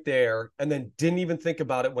it right there and then didn't even think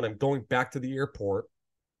about it when I'm going back to the airport.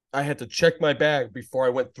 I had to check my bag before I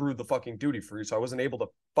went through the fucking duty free. So I wasn't able to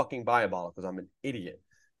fucking buy a bottle because I'm an idiot.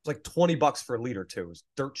 It's like $20 for a liter too. It was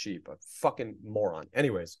dirt cheap. A fucking moron.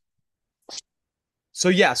 Anyways. So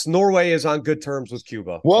yes, Norway is on good terms with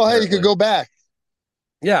Cuba. Well, apparently. hey, you could go back.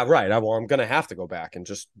 Yeah, right. I'm going to have to go back and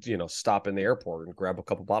just, stop in the airport and grab a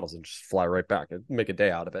couple bottles and just fly right back and make a day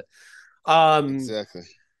out of it. Exactly.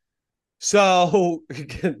 So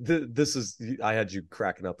I had you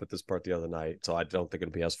cracking up at this part the other night. So I don't think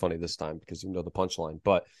it'll be as funny this time because you know the punchline.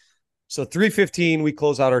 But so 3:15, we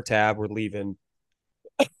close out our tab. We're leaving.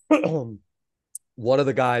 One of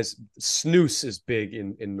the guys, snus is big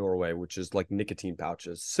in Norway, which is like nicotine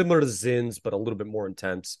pouches, similar to Zins, but a little bit more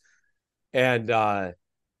intense. And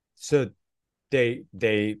so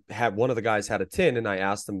they had, one of the guys had a tin, and I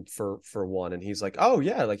asked him for one, and he's like, "Oh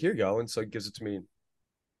yeah, like here you go." And so he gives it to me,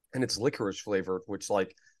 and it's licorice flavored, which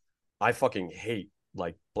like I fucking hate,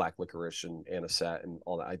 like black licorice and anisette and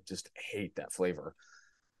all that. I just hate that flavor.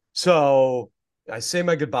 So I say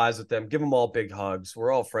my goodbyes with them, give them all big hugs.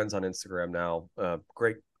 We're all friends on Instagram now.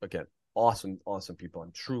 Great, again, awesome, awesome people.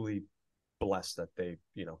 I'm truly blessed that they,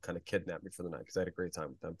 kind of kidnapped me for the night because I had a great time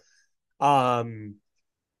with them.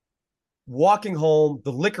 Walking home,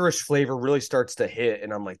 the licorice flavor really starts to hit,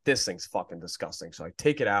 and I'm like, this thing's fucking disgusting. So I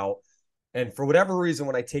take it out, and for whatever reason,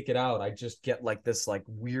 when I take it out, I just get like this like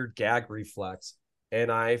weird gag reflex,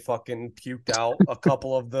 and I fucking puked out a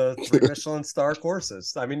couple of the 3 Michelin star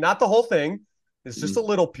courses. I mean, not the whole thing. It's just a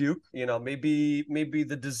little puke, maybe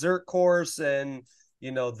the dessert course and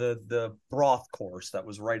the broth course that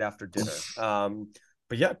was right after dinner.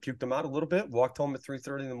 But yeah, puked them out a little bit. Walked home at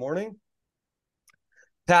 3:30 in the morning.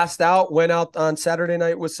 Passed out. Went out on Saturday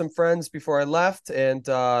night with some friends before I left, and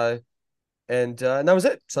that was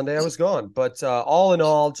it. Sunday I was gone. But all in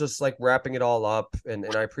all, just like wrapping it all up, and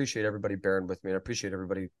I appreciate everybody bearing with me. And I appreciate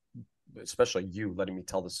everybody, especially you, letting me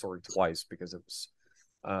tell the story twice because it was.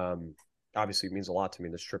 Obviously it means a lot to me.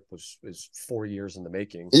 This trip is 4 years in the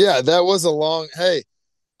making. Yeah, that was a long. Hey,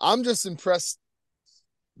 I'm just impressed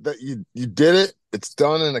that you did it. It's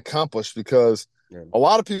done and accomplished because a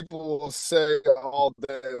lot of people will say all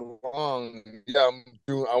day long, "Yeah,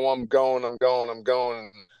 I'm going.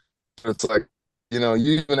 It's like, you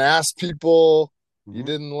even asked people, you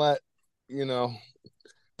didn't let,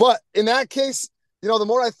 But in that case, the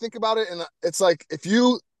more I think about it, and it's like if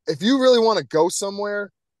you really want to go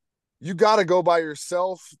somewhere, you got to go by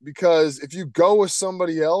yourself, because if you go with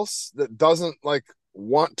somebody else that doesn't like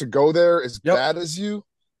want to go there as bad as you,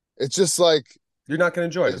 it's just like you're not going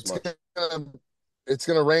to enjoy it as much. It's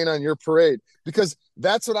going to rain on your parade, because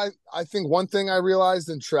that's what I think. One thing I realized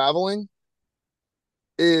in traveling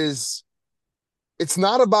is it's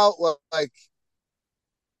not about like,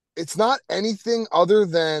 it's not anything other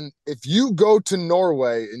than if you go to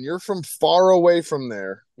Norway and you're from far away from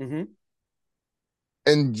there,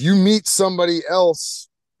 and you meet somebody else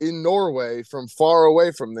in Norway from far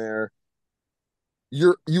away from there,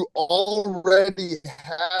 you already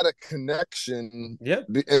had a connection. Yeah.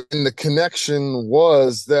 And the connection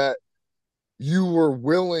was that you were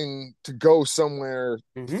willing to go somewhere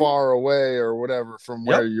far away or whatever from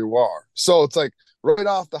where you are. So it's like right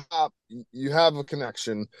off the hop, you have a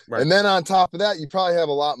connection. Right. And then on top of that, you probably have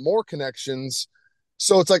a lot more connections.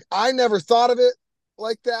 So it's like, I never thought of it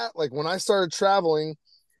like that. Like when I started traveling,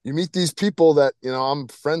 you meet these people that, I'm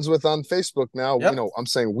friends with on Facebook now. I'm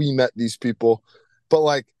saying we met these people, but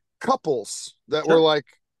like couples that were like,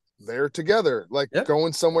 they're together, like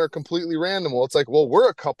going somewhere completely random. Well, it's like, well, we're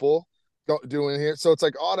a couple doing here. So it's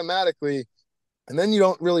like automatically, and then you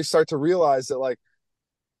don't really start to realize that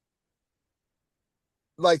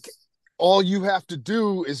like all you have to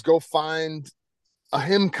do is go find a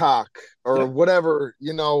himcock or whatever,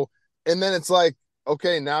 and then it's like,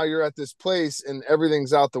 okay, now you're at this place and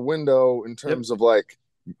everything's out the window in terms of like,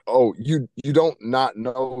 oh, you don't not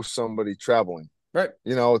know somebody traveling. Right.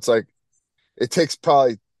 It's like, it takes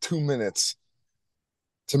probably 2 minutes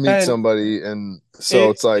to meet Ben, somebody, and so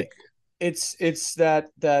it, it's like, it's that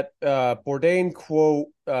Bourdain quote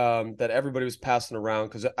that everybody was passing around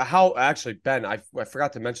because how actually Ben, I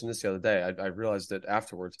forgot to mention this the other day. I realized it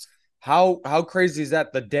afterwards. How crazy is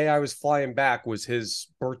that? The day I was flying back was his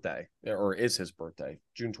birthday, or is his birthday.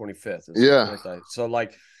 June 25th is his yeah, birthday. So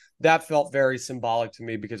like that felt very symbolic to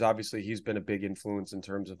me because obviously he's been a big influence in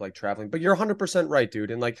terms of like traveling. But you're 100% right,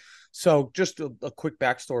 dude. And like, so just a quick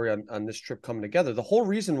backstory on this trip coming together. The whole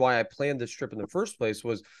reason why I planned this trip in the first place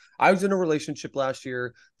was I was in a relationship last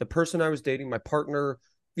year. The person I was dating, my partner,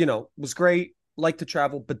 was great, liked to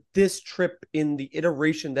travel, but this trip in the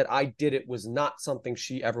iteration that I did it was not something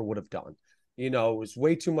she ever would have done. It was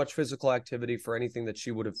way too much physical activity for anything that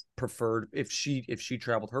she would have preferred if she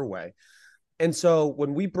traveled her way. And so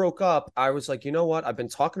when we broke up, I was like, you know what? I've been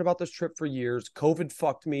talking about this trip for years. COVID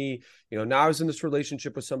fucked me. Now I was in this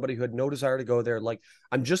relationship with somebody who had no desire to go there. Like,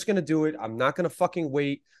 I'm just going to do it. I'm not going to fucking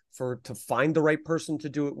wait to find the right person to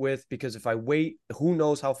do it with, because if I wait, who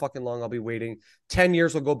knows how fucking long I'll be waiting. 10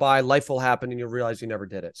 years will go by, life will happen, and you'll realize you never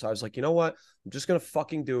did it. So I was like, you know what? I'm just going to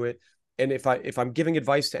fucking do it. And if I'm giving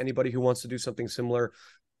advice to anybody who wants to do something similar,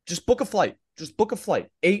 just book a flight. Just book a flight.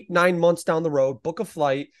 8, 9 months down the road, book a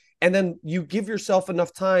flight. And then you give yourself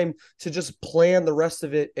enough time to just plan the rest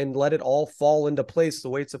of it and let it all fall into place the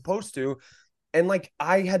way it's supposed to. And like,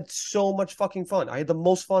 I had so much fucking fun. I had the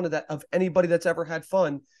most fun of anybody that's ever had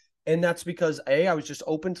fun. And that's because I was just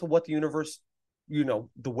open to what the universe,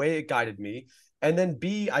 the way it guided me. And then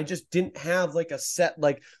B, I just didn't have like a set,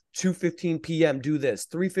 like 2:15 p.m. do this,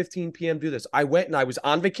 3:15 p.m. do this. I went and I was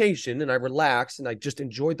on vacation and I relaxed and I just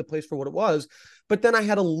enjoyed the place for what it was. But then I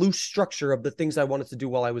had a loose structure of the things I wanted to do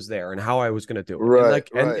while I was there and how I was going to do it. And right, like,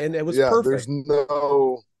 and right, and it was yeah. There's perfect.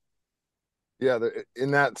 no, yeah.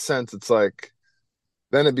 In that sense, it's like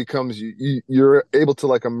then it becomes you're able to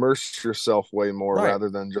like immerse yourself way more Right. rather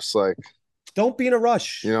than just like, Don't be in a you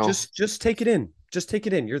rush. know, Just take it in. Just take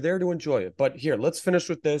it in. You're there to enjoy it. But here, let's finish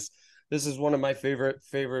with this. This is one of my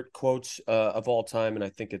favorite quotes of all time, and I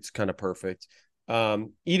think it's kind of perfect.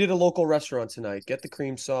 Eat at a local restaurant tonight. Get the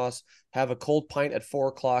cream sauce. Have a cold pint at 4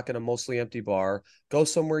 o'clock in a mostly empty bar. Go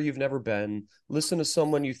somewhere you've never been. Listen to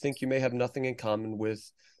someone you think you may have nothing in common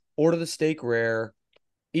with. Order the steak rare.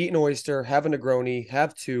 Eat an oyster, have a Negroni,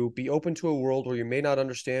 have two, be open to a world where you may not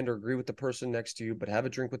understand or agree with the person next to you, but have a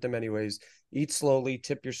drink with them anyways. Eat slowly,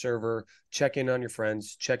 tip your server, check in on your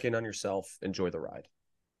friends, check in on yourself, enjoy the ride.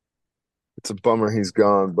 it's a bummer he's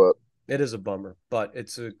gone, but It is a bummer, but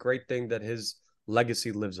it's a great thing that his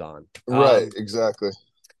legacy lives on. right, exactly.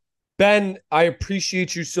 Ben, I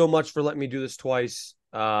appreciate you so much for letting me do this twice.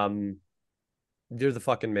 You're the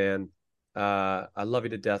fucking man. I love you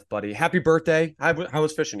to death, buddy. Happy birthday. I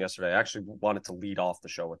was fishing yesterday. I actually wanted to lead off the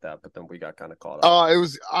show with that, but then we got kind of caught up. It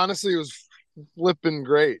was honestly, it was flipping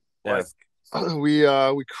great. Yeah, Like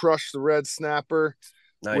we crushed the red snapper,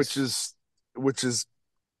 which nice. is which is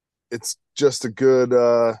it's just a good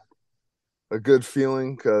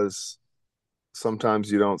feeling because sometimes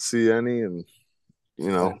you don't see any, and you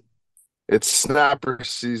Right. know it's snapper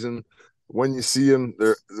season. When you see them,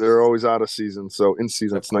 they're always out of season. So in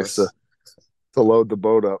season, Of it's nice to course. load the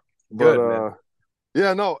boat up. But Good, man.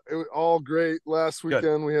 yeah, no, it was all great. Last Good.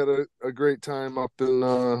 weekend we had a great time up in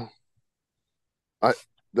I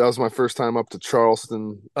that was my first time up to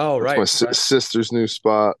Charleston. Oh, That's my right. Right. sister's new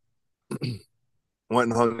spot. Went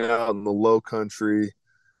and hung out in the low country.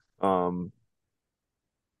 Um,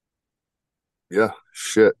 yeah,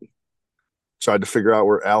 shit. Tried to figure out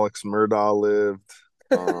where Alex Murdaugh lived.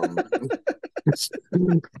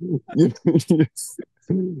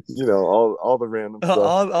 You, all the random stuff.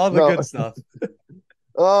 all the No, good stuff.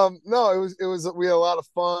 no, it was we had a lot of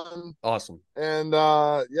fun, Awesome. and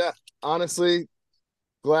yeah, honestly,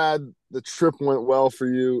 glad the trip went well for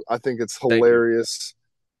you. I think it's Thank you. hilarious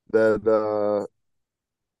that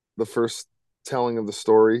the first telling of the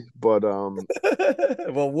story, but Well,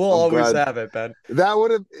 we'll I'm always glad have it, Ben. that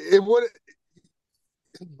would have it would.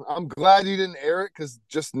 I'm glad you didn't air it because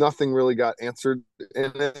just nothing really got answered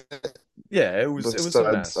in it Yeah, it was a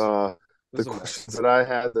besides mess. It the was a mess. questions that I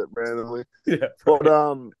had that randomly. Yeah, But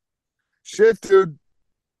right. shit, dude,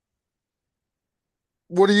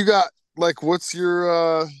 what do you got? Like, what's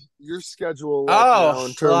your schedule like Oh, now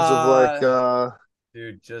in terms of like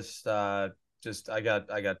dude, just I got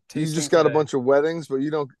you tasting just got a today. bunch of weddings, but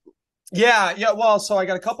you don't. Yeah, yeah. Well, so I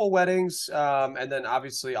got a couple weddings, and then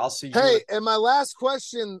obviously I'll see you at a Hey, and my last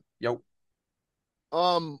question, yo.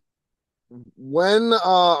 um, when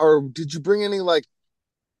or did you bring any like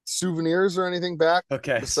souvenirs or anything back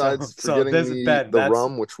Okay, so besides so forgetting this Ben, the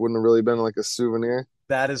rum, which wouldn't have really been like a souvenir?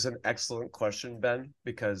 That is an excellent question, Ben,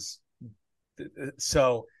 because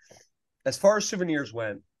so as far as souvenirs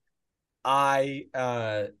went, I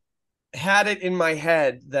had it in my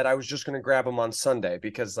head that I was just going to grab them on Sunday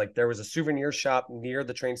because like there was a souvenir shop near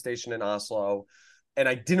the train station in Oslo, and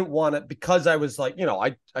I didn't want to because I was like,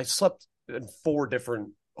 I slept in 4 different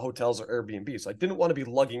hotels or Airbnbs. So I didn't want to be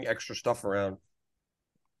lugging extra stuff around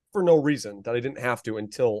for no reason that I didn't have to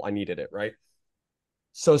until I needed it, right?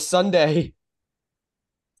 So Sunday,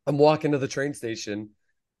 I'm walking to the train station,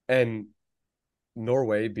 and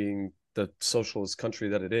Norway, being the socialist country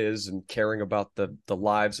that it is and caring about the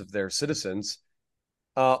lives of their citizens,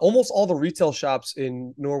 almost all the retail shops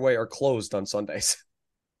in Norway are closed on Sundays.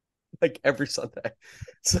 Like every Sunday.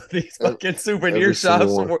 So these fucking souvenir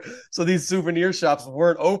shops these souvenir shops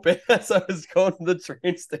weren't open as I was going to the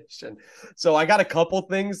train station. So I got a couple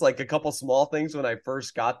things, like a couple small things when I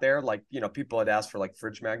first got there. Like, people had asked for like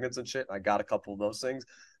fridge magnets and shit. I got a couple of those things,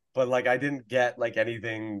 but like I didn't get like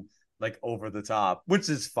anything like over the top, which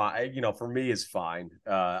is fine. For me is fine.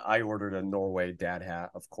 I ordered a Norway dad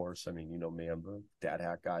hat, of course. I mean, me, I'm a dad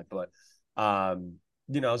hat guy, but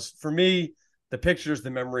for me, the pictures, the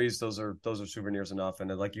memories, those are souvenirs enough. And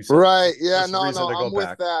like you said, right? Yeah, no, I'm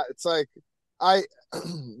with that. It's like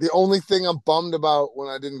the only thing I'm bummed about when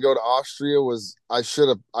I didn't go to Austria was I should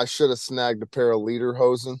have snagged a pair of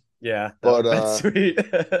lederhosen. Yeah, that but would have been sweet.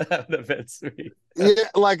 That would have been sweet. Yeah,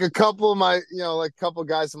 like a couple of my, like a couple of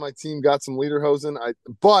guys on my team got some lederhosen.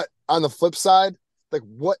 But on the flip side, like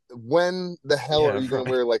when the hell are you gonna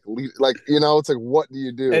wear like it's like what do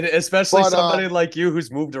you do? And especially somebody like you who's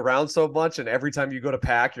moved around so much, and every time you go to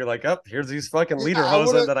pack, you're like, oh, here's these fucking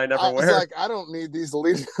lederhosen that I never wear. I was like, I don't need these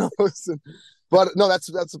lederhosen. But no, that's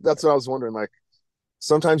what I was wondering. Like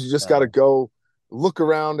sometimes you just got to go look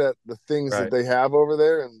around at the things that they have over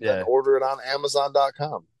there and then order it on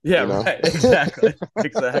Amazon.com. Yeah, right. Exactly.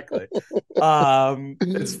 Exactly.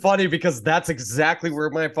 It's funny because that's exactly where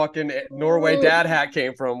my fucking Norway dad hat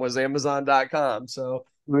came from, was Amazon.com. So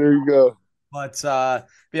there you go. But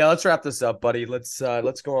yeah, let's wrap this up, buddy. Let's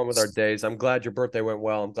go on with our days. I'm glad your birthday went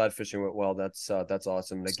well. I'm glad fishing went well. That's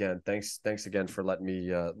awesome. And again, thanks again for letting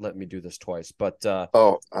me do this twice. But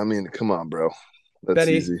I mean, come on, bro. That's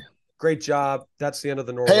Benny, easy. Great job. That's the end of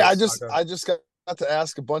the Norway. Hey, I just got to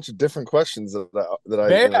ask a bunch of different questions that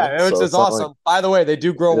I which is awesome. Like... By the way, they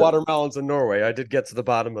do grow watermelons in Norway. I did get to the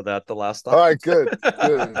bottom of that the last time. All right, good.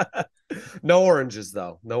 No oranges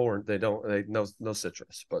though. No orange. No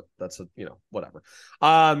citrus. But that's whatever.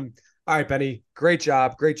 All right, Benny. Great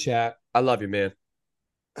job. Great chat. I love you, man.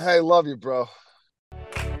 Hey, love you, bro.